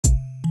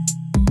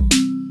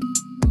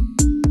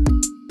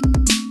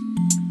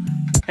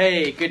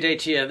Hey, good day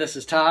to you. This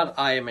is Todd.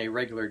 I am a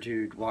regular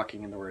dude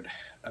walking in the Word.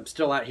 I'm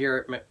still out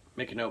here at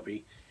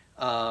Micanopy,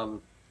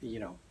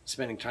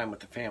 spending time with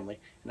the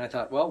family. And I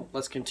thought, well,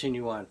 let's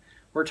continue on.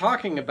 We're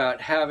talking about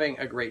having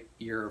a great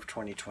year of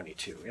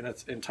 2022. And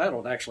it's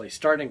entitled, actually,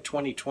 Starting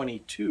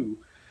 2022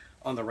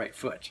 on the Right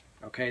Foot.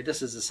 Okay,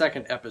 this is the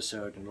second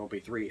episode, and there'll be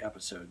 3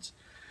 episodes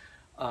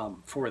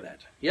for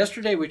that.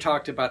 Yesterday, we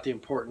talked about the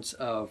importance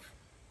of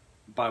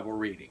Bible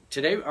reading.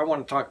 Today, I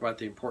want to talk about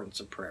the importance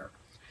of prayer.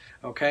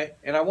 Okay,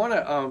 and I want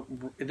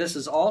to, this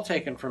is all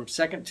taken from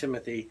 2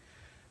 Timothy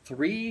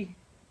 3,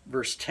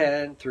 verse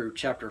 10 through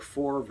chapter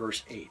 4,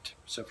 verse 8.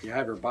 So if you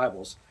have your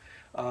Bibles,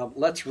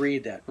 let's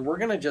read that. And we're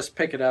going to just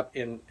pick it up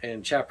in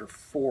chapter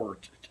 4,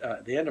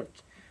 the end of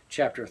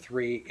chapter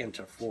 3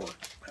 into 4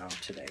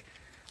 today.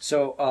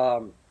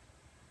 So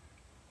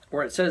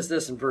where it says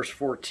this in verse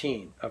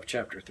 14 of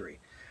chapter 3.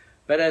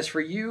 But as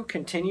for you,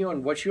 continue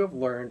in what you have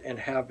learned and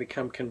have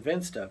become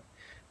convinced of,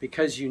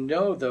 because you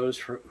know those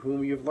for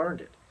whom you have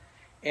learned it,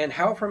 and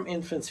how from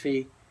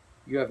infancy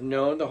you have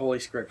known the Holy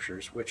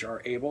Scriptures, which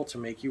are able to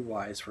make you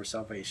wise for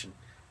salvation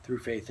through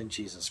faith in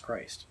Jesus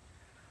Christ.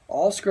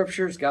 All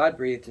Scripture is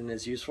God-breathed and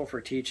is useful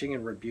for teaching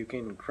and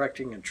rebuking and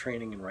correcting and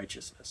training in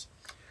righteousness,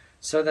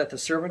 so that the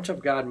servant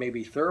of God may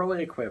be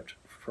thoroughly equipped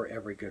for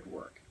every good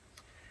work.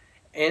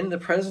 In the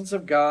presence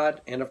of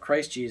God and of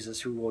Christ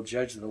Jesus, who will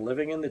judge the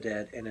living and the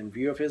dead, and in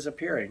view of his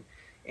appearing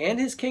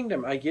and his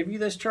kingdom, I give you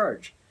this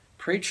charge: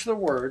 preach the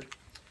word,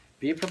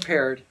 be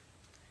prepared,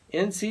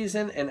 in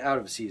season and out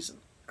of season,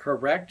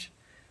 correct,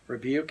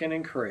 rebuke, and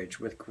encourage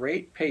with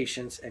great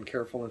patience and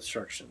careful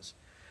instructions.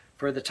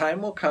 For the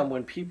time will come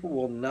when people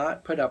will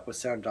not put up with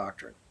sound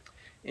doctrine.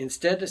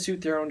 Instead, to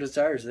suit their own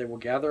desires, they will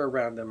gather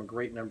around them a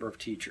great number of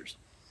teachers,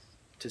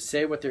 to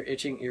say what their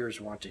itching ears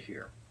want to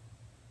hear.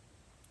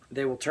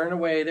 They will turn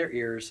away their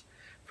ears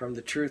from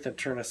the truth and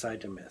turn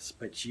aside to myths.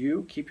 But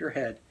you keep your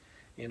head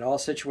in all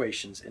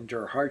situations,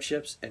 endure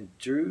hardships, and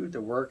do the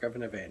work of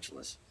an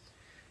evangelist.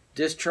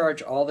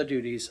 Discharge all the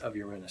duties of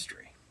your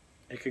ministry.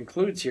 It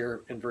concludes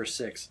here in verse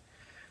 6.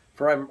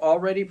 For I am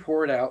already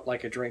poured out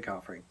like a drink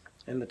offering,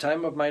 and the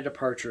time of my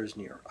departure is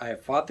near. I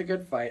have fought the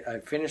good fight, I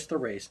have finished the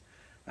race,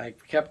 I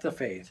have kept the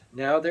faith.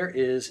 Now there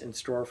is in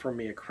store for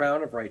me a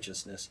crown of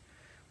righteousness,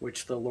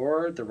 which the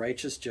Lord, the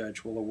righteous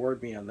judge, will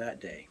award me on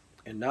that day,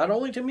 and not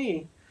only to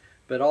me,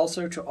 but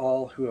also to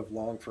all who have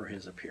longed for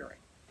his appearing.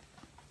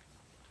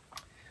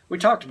 We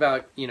talked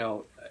about,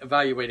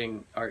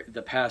 evaluating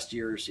the past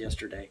years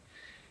yesterday.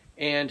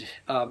 And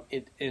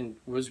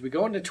as we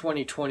go into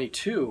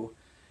 2022,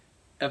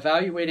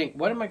 evaluating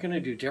what am I going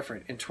to do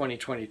different in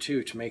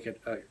 2022 to make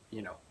it,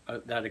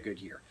 a good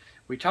year.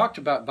 We talked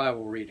about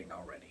Bible reading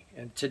already,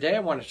 and today I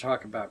want to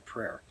talk about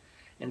prayer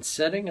and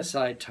setting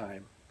aside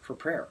time for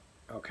prayer.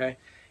 Okay,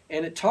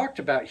 and it talked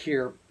about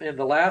here in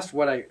the last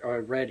what I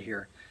read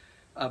here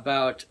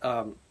about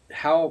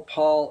how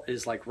Paul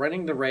is like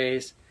running the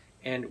race,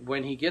 and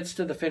when he gets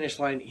to the finish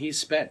line, he's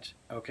spent.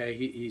 Okay,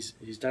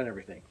 he's done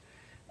everything.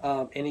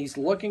 And he's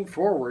looking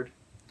forward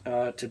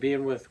to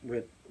being with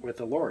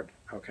the Lord,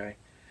 okay,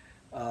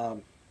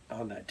 on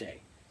that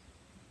day.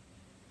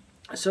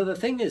 So the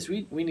thing is,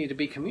 we need to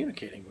be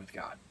communicating with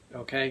God,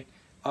 okay,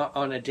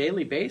 on a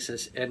daily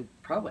basis and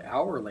probably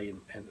hourly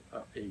and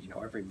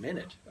every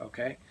minute,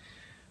 okay.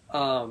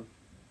 To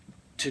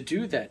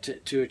do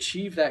that, to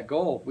achieve that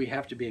goal, we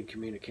have to be in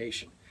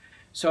communication.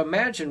 So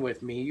imagine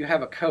with me, you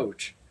have a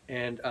coach,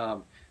 and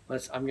I'm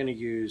going to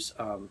use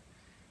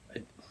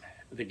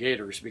the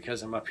Gators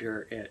because I'm up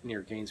here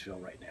near Gainesville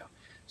right now.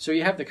 So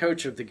you have the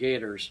coach of the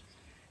Gators,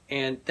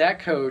 and that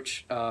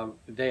coach,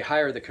 they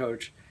hire the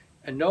coach,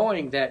 and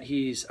knowing that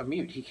he's a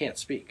mute, he can't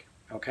speak,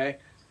 okay?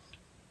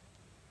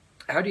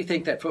 How do you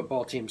think that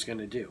football team's going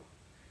to do?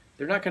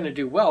 They're not going to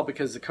do well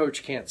because the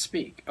coach can't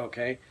speak,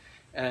 okay?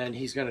 And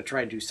he's going to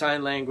try and do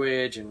sign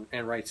language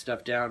and write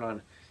stuff down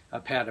on a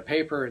pad of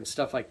paper and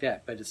stuff like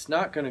that, but it's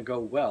not going to go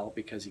well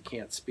because he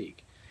can't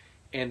speak,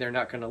 and they're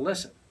not going to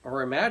listen.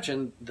 Or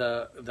imagine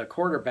the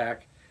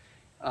quarterback,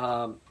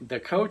 the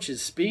coach is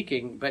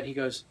speaking, but he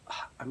goes,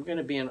 I'm going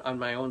to be on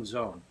my own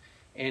zone.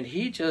 And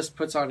he just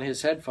puts on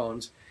his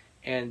headphones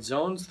and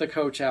zones the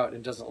coach out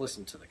and doesn't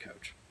listen to the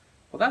coach.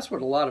 Well, that's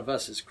what a lot of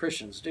us as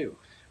Christians do.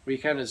 We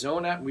kind of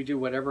zone out and we do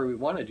whatever we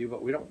want to do,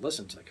 but we don't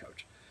listen to the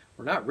coach.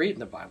 We're not reading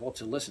the Bible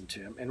to listen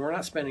to him, and we're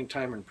not spending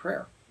time in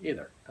prayer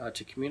either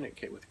to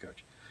communicate with the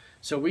coach.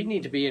 So we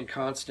need to be in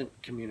constant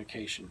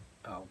communication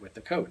with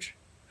the coach.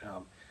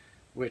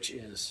 Which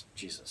is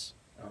Jesus,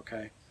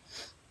 okay?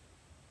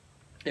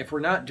 If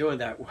we're not doing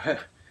that,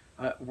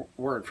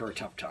 we're in for a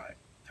tough time,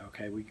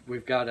 okay?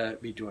 We've got to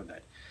be doing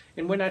that.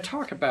 And when I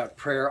talk about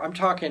prayer, I'm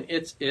talking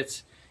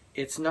it's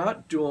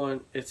not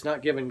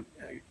giving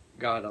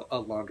God a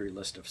laundry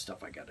list of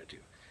stuff I got to do,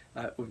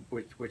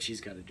 which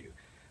he's got to do.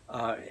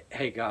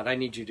 Hey, God, I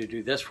need you to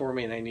do this for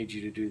me, and I need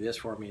you to do this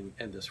for me,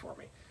 and this for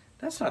me.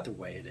 That's not the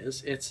way it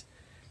is.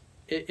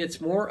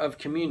 It's more of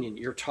communion.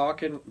 You're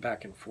talking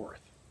back and forth,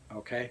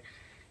 okay?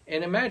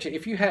 And imagine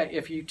if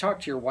you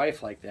talked to your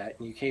wife like that,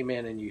 and you came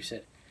in and you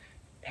said,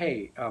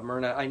 "Hey,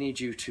 Myrna, I need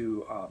you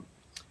to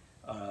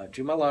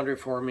do my laundry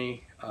for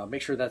me,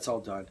 make sure that's all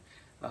done.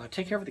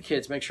 Take care of the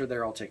kids, make sure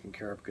they're all taken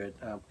care of good.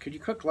 Could you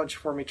cook lunch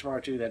for me tomorrow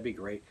too? That'd be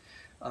great.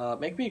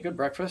 Make me a good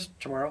breakfast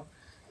tomorrow.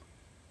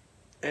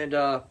 And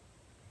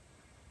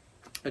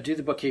do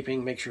the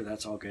bookkeeping, make sure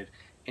that's all good.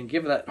 And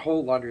give that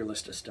whole laundry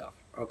list of stuff,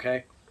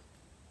 okay?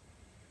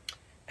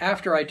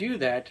 After I do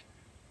that,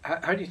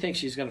 how do you think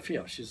she's going to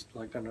feel? She's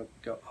like going to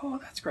go, oh,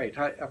 that's great.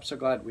 I'm so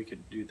glad we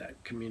could do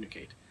that,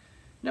 communicate.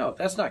 No,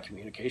 that's not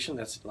communication.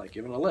 That's like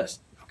giving a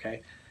list,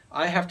 okay?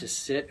 I have to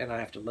sit and I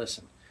have to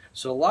listen.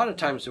 So a lot of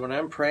times when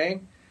I'm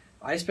praying,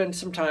 I spend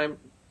some time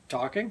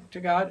talking to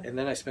God, and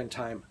then I spend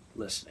time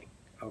listening,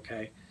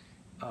 okay,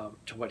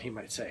 to what he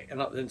might say.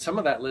 And some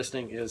of that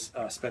listening is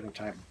spending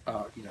time,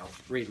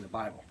 reading the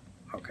Bible,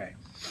 okay?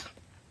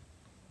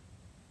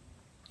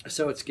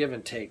 So it's give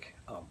and take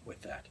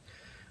with that.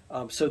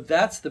 So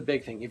that's the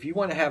big thing. If you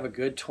want to have a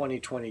good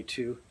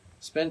 2022,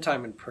 spend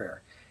time in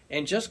prayer.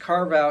 And just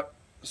carve out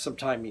some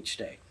time each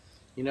day.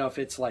 If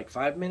it's like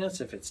 5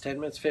 minutes, if it's 10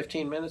 minutes,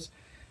 15 minutes,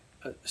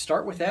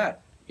 start with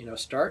that.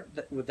 Start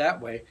with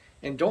that way.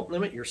 And don't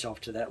limit yourself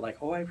to that, like,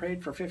 oh, I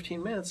prayed for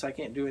 15 minutes, I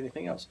can't do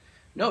anything else.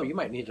 No, you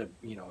might need to,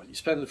 you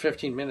spend the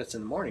 15 minutes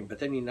in the morning, but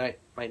then you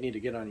might need to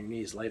get on your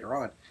knees later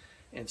on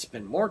and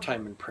spend more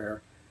time in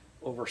prayer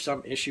over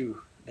some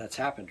issue that's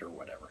happened or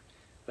whatever.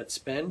 But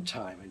spend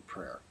time in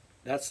prayer.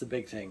 That's the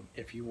big thing.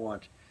 If you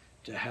want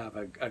to have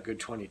a good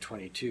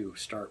 2022,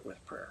 start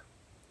with prayer.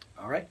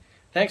 All right.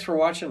 Thanks for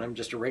watching. I'm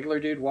just a regular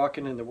dude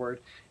walking in the Word,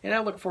 and I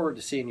look forward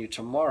to seeing you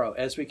tomorrow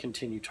as we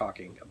continue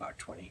talking about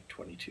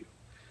 2022.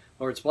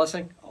 Lord's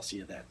blessing. I'll see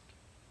you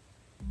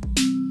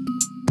then.